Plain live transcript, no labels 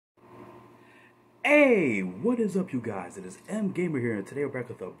Hey, what is up, you guys? It is M Gamer here, and today we're back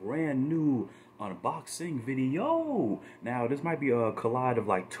with a brand new unboxing video. Now, this might be a collide of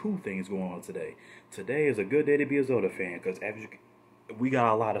like two things going on today. Today is a good day to be a Zelda fan, because we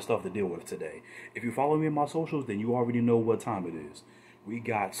got a lot of stuff to deal with today. If you follow me on my socials, then you already know what time it is. We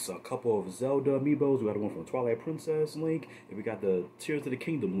got a couple of Zelda Amiibos. We got one from Twilight Princess link, and we got the Tears of the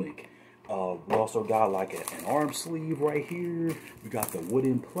Kingdom link. We also got like an arm sleeve right here. We got the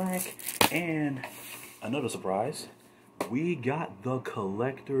wooden plaque, and another surprise, we got the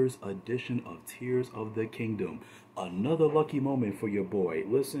collector's edition of Tears of the Kingdom. Another lucky moment for your boy.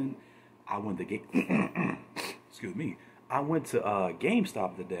 Listen, I went to excuse me. I went to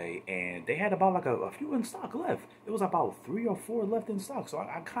GameStop today, and they had about like a few in stock left. It was about 3 or 4 left in stock, so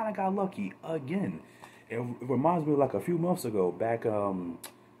I kind of got lucky again. It reminds me of like a few months ago, back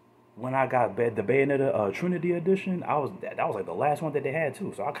when I got the Bayonetta Trinity edition. That was like the last one that they had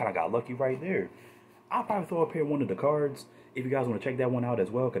too, so I kind of got lucky right there. I'll probably throw up here one of the cards if you guys want to check that one out as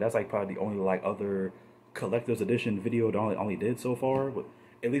well, because that's like probably the only like other collector's edition video that I only did so far, but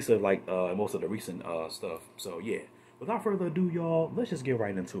at least like most of the recent stuff. So yeah, without further ado, y'all, let's just get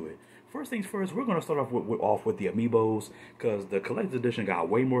right into it. First things first, we're gonna start off with the Amiibos, because the collector's edition got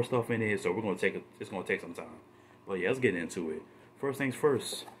way more stuff in it, so it's gonna take some time. But yeah, let's get into it. First things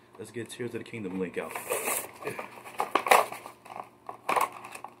first. Let's get Tears of the Kingdom link out. Let's put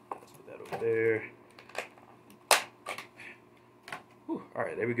that over there. Whew, all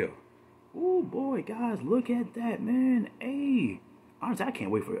right, there we go. Oh boy, guys, look at that, man. Hey, honestly, I couldn't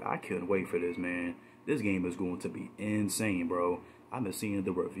wait for this, man. This game is going to be insane, bro. I've been seeing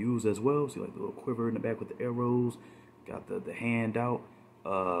the reviews as well. See, like the little quiver in the back with the arrows. Got the hand out.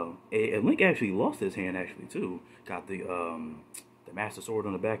 And Link actually lost his hand actually too. Got the Master Sword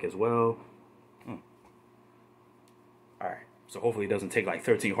on the back as well. Alright, so hopefully it doesn't take like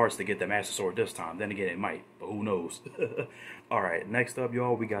 13 hearts to get the Master Sword this time. Then again, it might, but who knows. Alright, next up,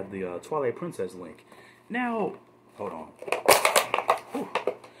 y'all, we got the Twilight Princess link. Now, hold on. Whew.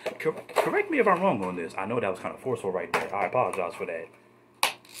 Correct me if I'm wrong on this. I know that was kind of forceful right there. I apologize for that.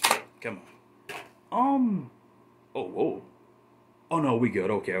 Come on. Oh, whoa. Oh no, we good.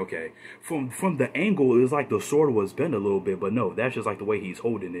 Okay. From the angle, it's like the sword was bent a little bit, but no, that's just like the way he's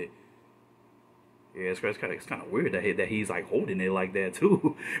holding it. Yeah, it's kind of weird that he's like holding it like that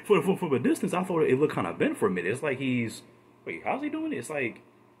too. From a distance, I thought it looked kind of bent for a minute. It's like wait, how's he doing it? It's like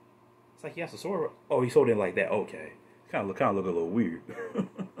he has the sword. Oh, he's holding it like that. Okay, kind of look a little weird.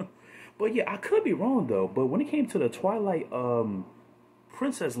 But yeah, I could be wrong though. But when it came to the Twilight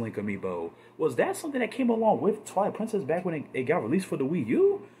Princess Link Amiibo, was that something that came along with Twilight Princess back when it got released for the Wii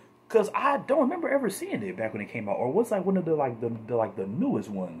U? Because I don't remember ever seeing it back when it came out, or was like one of the newest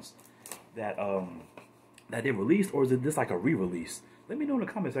ones that they released, or is it this like a re-release? Let me know in the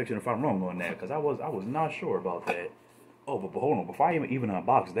comment section if I'm wrong on that, because I was not sure about that. Oh, but hold on, before I even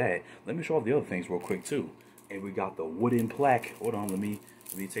unbox that, let me show off the other things real quick too. And we got the wooden plaque. Hold on, let me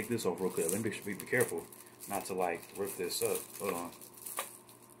take this off real quick. Let me be careful not to like rip this up. Hold on.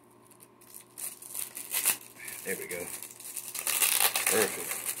 There we go.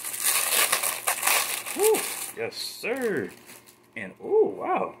 Perfect. Woo! Yes, sir. And oh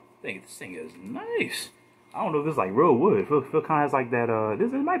wow, this thing is nice. I don't know if this is like real wood. Feel kind of like that.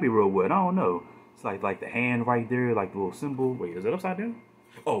 This might be real wood. I don't know. It's like the hand right there, like the little symbol. Wait, is it upside down?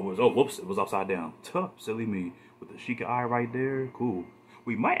 Oh, whoops, it was upside down. Tough, silly me. With the Sheikah eye right there. Cool.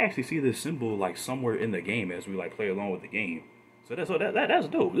 We might actually see this symbol like somewhere in the game as we like play along with the game. So that's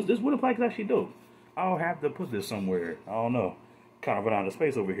dope. This wooden plaque is actually dope. I'll have to put this somewhere. I don't know. Kind of run out of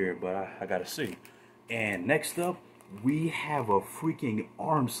space over here, but I gotta see. And next up, we have a freaking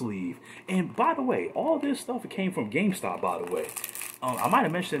arm sleeve. And by the way, all this stuff came from GameStop, by the way. I might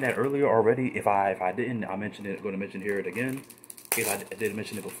have mentioned that earlier already. If I didn't, I mentioned it. Going to mention it again. If I did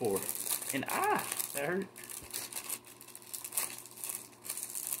mention it before. And that hurt.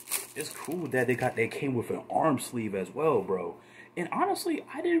 It's cool that they came with an arm sleeve as well, bro. And honestly,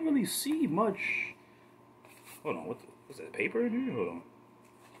 I didn't really see much. Hold on, what's that, paper in here? Hold on.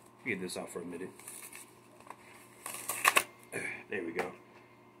 Get this out for a minute. There we go.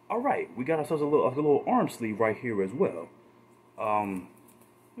 Alright, we got ourselves a little arm sleeve right here as well. Let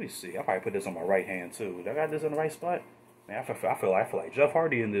me see. I'll probably put this on my right hand too. Did I got this in the right spot? Man, I feel like Jeff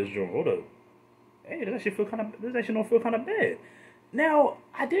Hardy in this joint. Hold up. Hey, this actually don't feel kind of bad. Now,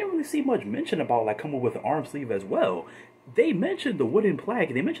 I didn't really see much mention about like coming with an arm sleeve as well. They mentioned the wooden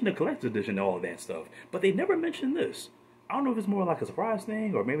plaque, they mentioned the collector's edition and all of that stuff, but they never mentioned this. I don't know if it's more like a surprise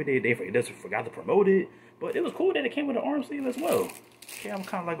thing, or maybe they just forgot to promote it, but it was cool that it came with an arm sleeve as well. Okay, I'm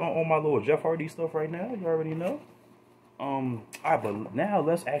kind of like on my little Jeff Hardy stuff right now, you already know. Alright, but now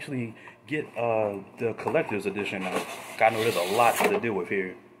let's actually get the collector's edition out. I know there's a lot to deal with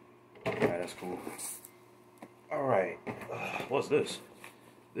here. Alright, that's cool. Alright, what's this?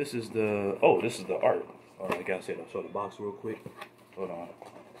 This is the, oh, this is the art. Alright, I gotta show the box real quick. Hold on.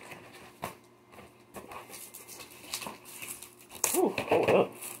 Ooh, hold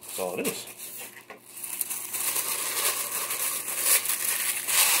up. What's all this?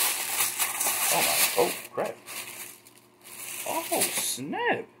 Oh my, oh crap. Oh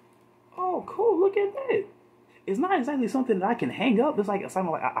snap. Oh cool, look at that. It's not exactly something that I can hang up. It's like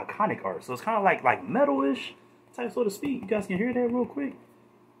something like iconic art. So it's kind of like metal-ish type, so to speak. You guys can hear that real quick.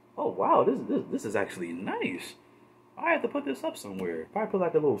 Oh wow, this is actually nice. I have to put this up somewhere. Probably put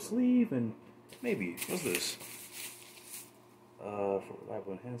like a little sleeve and maybe, what's this? For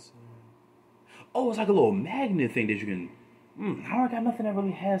reliable enhancement. Oh, it's like a little magnet thing that you can. I don't got nothing that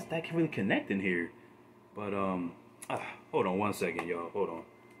really has that can really connect in here. But hold on one second, y'all. Hold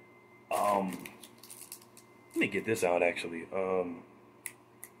on. Let me get this out actually.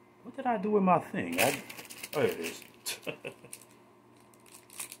 What did I do with my thing? Oh, here it is.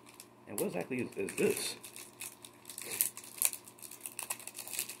 And what exactly is this?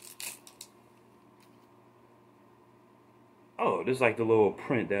 Oh, this is like the little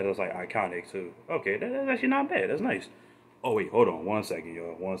print that is like iconic too. Okay, that's actually not bad. That's nice. Oh wait, hold on one second,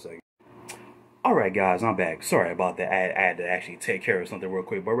 y'all. One second. Alright guys, I'm back. Sorry about that. I had to actually take care of something real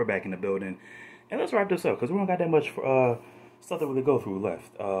quick, but we're back in the building. And let's wrap this up, because we don't got that much stuff to really go through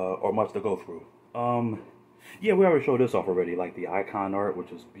left. Or much to go through. Yeah, we already showed this off already, like the icon art,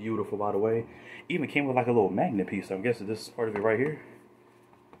 which is beautiful by the way. Even came with like a little magnet piece, so I'm guessing this is part of it right here.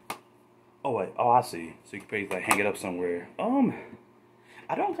 Oh wait, oh I see. So you can probably like hang it up somewhere.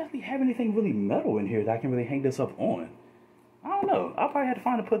 I don't exactly have anything really metal in here that I can really hang this up on. I don't know. I'll probably have to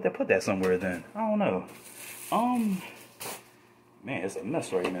find put that somewhere then. I don't know. Man, it's a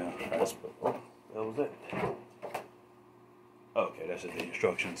mess right now. Alright, let's put, oh, what was that? Okay, that's just the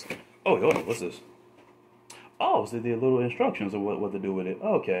instructions. Oh, hold on, what's this? Oh, so the little instructions of what to do with it.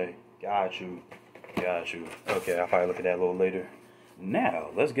 Okay, got you. Okay, I'll probably look at that a little later. Now,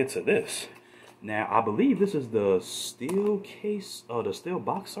 let's get to this. Now, I believe this is the steel case, the steel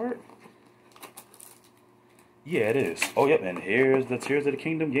box art. Yeah, it is. Oh, yep, and here's the Tears of the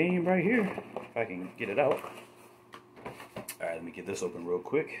Kingdom game right here. If I can get it out. Alright, let me get this open real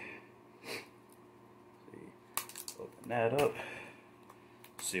quick. Open that up.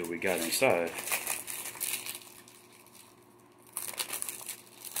 See what we got inside.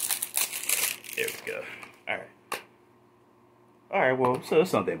 There we go. Alright. Alright, well, so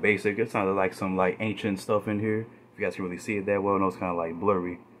it's something basic. It sounded like some like ancient stuff in here. If you guys can really see it that well, I know it's kind of like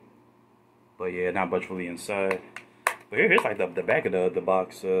blurry. But yeah, not much really inside. But here's like the back of the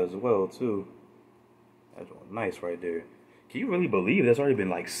box as well too. That's nice right there. Can you really believe that's already been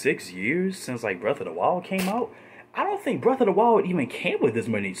like 6 years since like Breath of the Wild came out? I don't think Breath of the Wild even came with this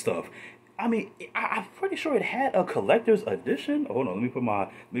many stuff. I mean, I'm pretty sure it had a collector's edition. Oh, hold on, let me put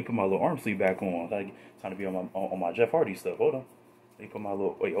my little arm sleeve back on. Like trying to be on my Jeff Hardy stuff. Hold on. Let me put my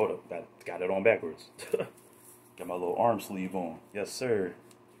little, wait, hold up. Got it on backwards. Got my little arm sleeve on. Yes, sir.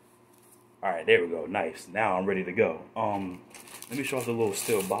 Alright, there we go. Nice. Now I'm ready to go. Let me show off the little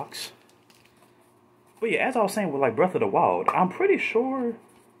steel box. But yeah, as I was saying with like Breath of the Wild, I'm pretty sure.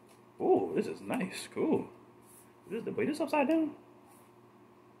 Oh, this is nice. Cool. Wait, this upside down?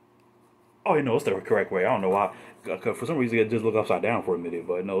 Oh, you know, it's the correct way. I don't know why. For some reason, it just looked upside down for a minute,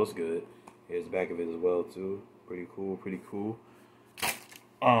 but no, it's good. Here's the back of it as well, too. Pretty cool, pretty cool.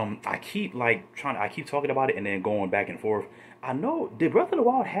 I keep talking about it and then going back and forth. I know, did Breath of the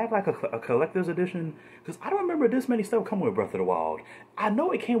Wild have like a collector's edition? Because I don't remember this many stuff coming with Breath of the Wild. I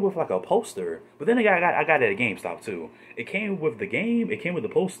know it came with like a poster, but then I got it at GameStop too. It came with the game, it came with the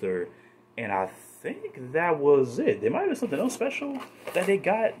poster, and I think that was it. There might have been something else special that they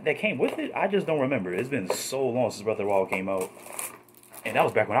got that came with it. I just don't remember. It's been so long since Breath of the Wild came out. And that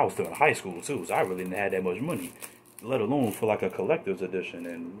was back when I was still in high school too, so I really didn't have that much money. Let alone for like a collector's edition.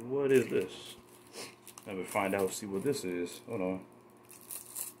 And what is this? Let me find out, see what this is. Hold on.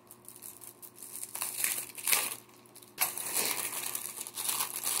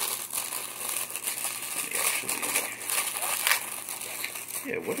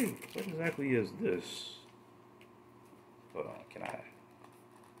 Yeah, what exactly is this? Hold on, can I?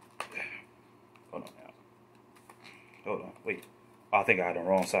 Hold on now. Hold on, wait. Oh, I think I had the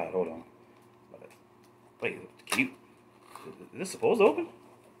wrong side. Hold on. Wait, can you? Is this supposed to open?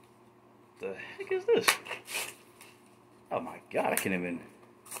 The heck is this? Oh my god, I couldn't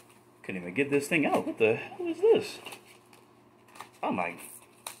even get this thing out. What the hell is this? Oh my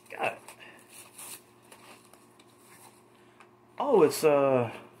god. Oh, it's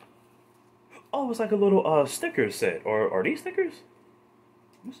it's like a little sticker set. Or are these stickers?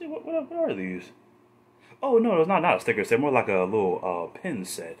 Let me see. What are these? Oh no, it's not a sticker set. More like a little pin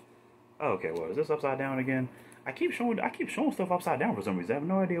set. Okay, well, is this upside down again? I keep showing stuff upside down for some reason. I have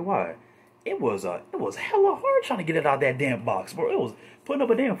no idea why. It was hella hard trying to get it out of that damn box, bro. It was putting up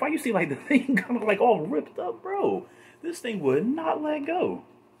a damn fight. You see, like the thing kind of like all ripped up, bro. This thing would not let go.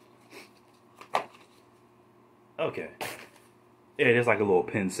 Okay. Yeah, there's like a little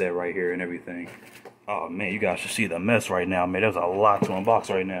pin set right here and everything. Oh man, you guys should see the mess right now, man. There's a lot to unbox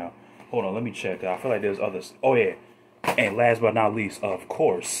right now. Hold on, let me check. I feel like there's others. Oh yeah. And last but not least, of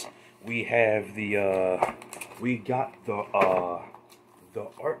course, we have we got the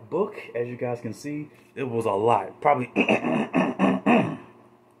art book. As you guys can see, it was a lot. Probably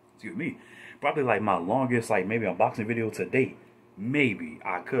excuse me. Probably like my longest like maybe unboxing video to date. Maybe.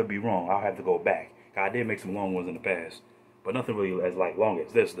 I could be wrong. I'll have to go back. I did make some long ones in the past. But nothing really as like long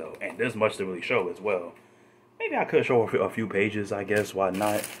as this though. And there's much to really show as well. Maybe I could show a few pages, I guess. Why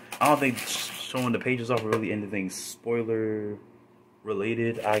not? I don't think showing the pages off really anything spoiler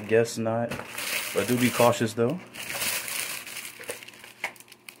related. I guess not. But do be cautious though.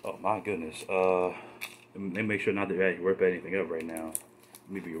 Oh my goodness. Let me make sure not to rip anything up right now.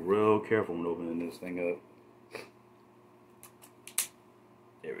 Let me be real careful when opening this thing up.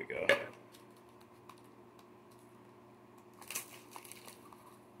 There we go.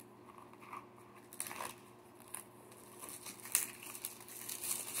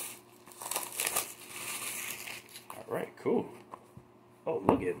 Alright, cool. Oh,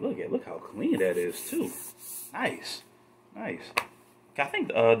 look how clean that is too. Nice. I think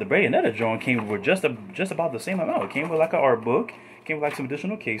the Bayonetta joint came with just about the same amount. It came with like an art book, came with like some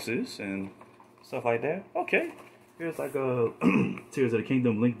additional cases and stuff like that. Okay. Here's like a Tears of the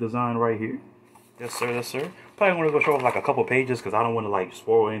Kingdom link design right here. Yes sir, yes sir. Probably want to go show off like a couple pages because I don't want to like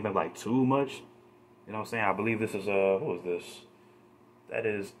spoil anything like too much. You know what I'm saying? I believe this is who is this? That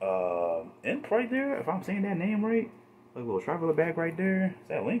is Imp right there, if I'm saying that name right. Like a little traveler bag right there. Is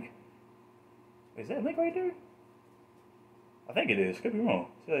that Link? Wait, is that Link right there? I think it is. Could be wrong.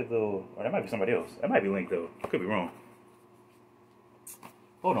 See like little, or that might be somebody else. That might be Link though. Could be wrong.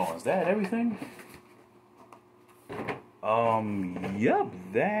 Hold on, is that everything? Yep,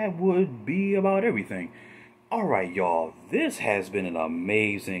 that would be about everything. Alright, y'all. This has been an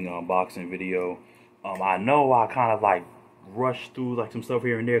amazing unboxing video. I know I kind of like rushed through like some stuff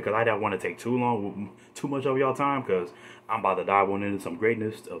here and there because I didn't want to take too much of y'all time because I'm about to dive on into some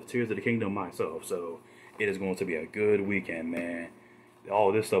greatness of Tears of the Kingdom myself. So it is going to be a good weekend, man.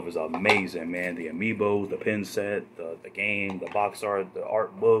 All this stuff is amazing, man. The amiibos, the pin set, the game, the box art, the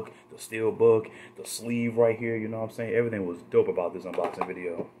art book, the steel book, the sleeve right here, you know what I'm saying? Everything was dope about this unboxing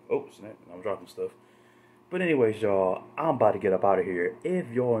video. Oh, snap, I'm dropping stuff. But anyways, y'all, I'm about to get up out of here.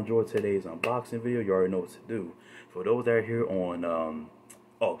 If y'all enjoyed today's unboxing video, you already know what to do. For those that are here on,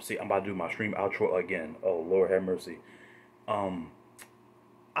 oh, see, I'm about to do my stream outro again. Oh, Lord have mercy.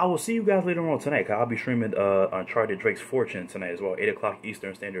 I will see you guys later on tonight, because I'll be streaming Uncharted Drake's Fortune tonight as well. 8 o'clock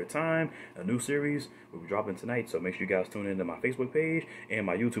Eastern Standard Time. A new series will be dropping tonight, so make sure you guys tune in to my Facebook page and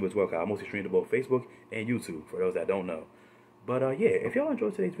my YouTube as well, because I mostly stream to both Facebook and YouTube, for those that don't know. But yeah, if y'all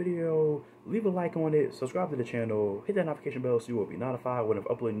enjoyed today's video, leave a like on it, subscribe to the channel, hit that notification bell so you will be notified when I'm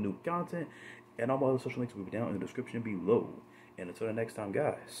uploading new content, and all my other social links will be down in the description below. And until the next time,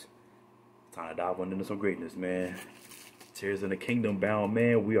 guys, time to dive on into some greatness, man. Tears in the Kingdom bound,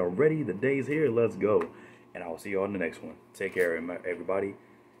 man. We are ready. The day's here. Let's go. And I will see you all in the next one. Take care, everybody.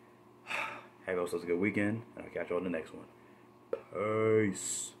 Have yourselves a good weekend, and I'll catch you all in the next one.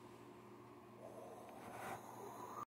 Peace.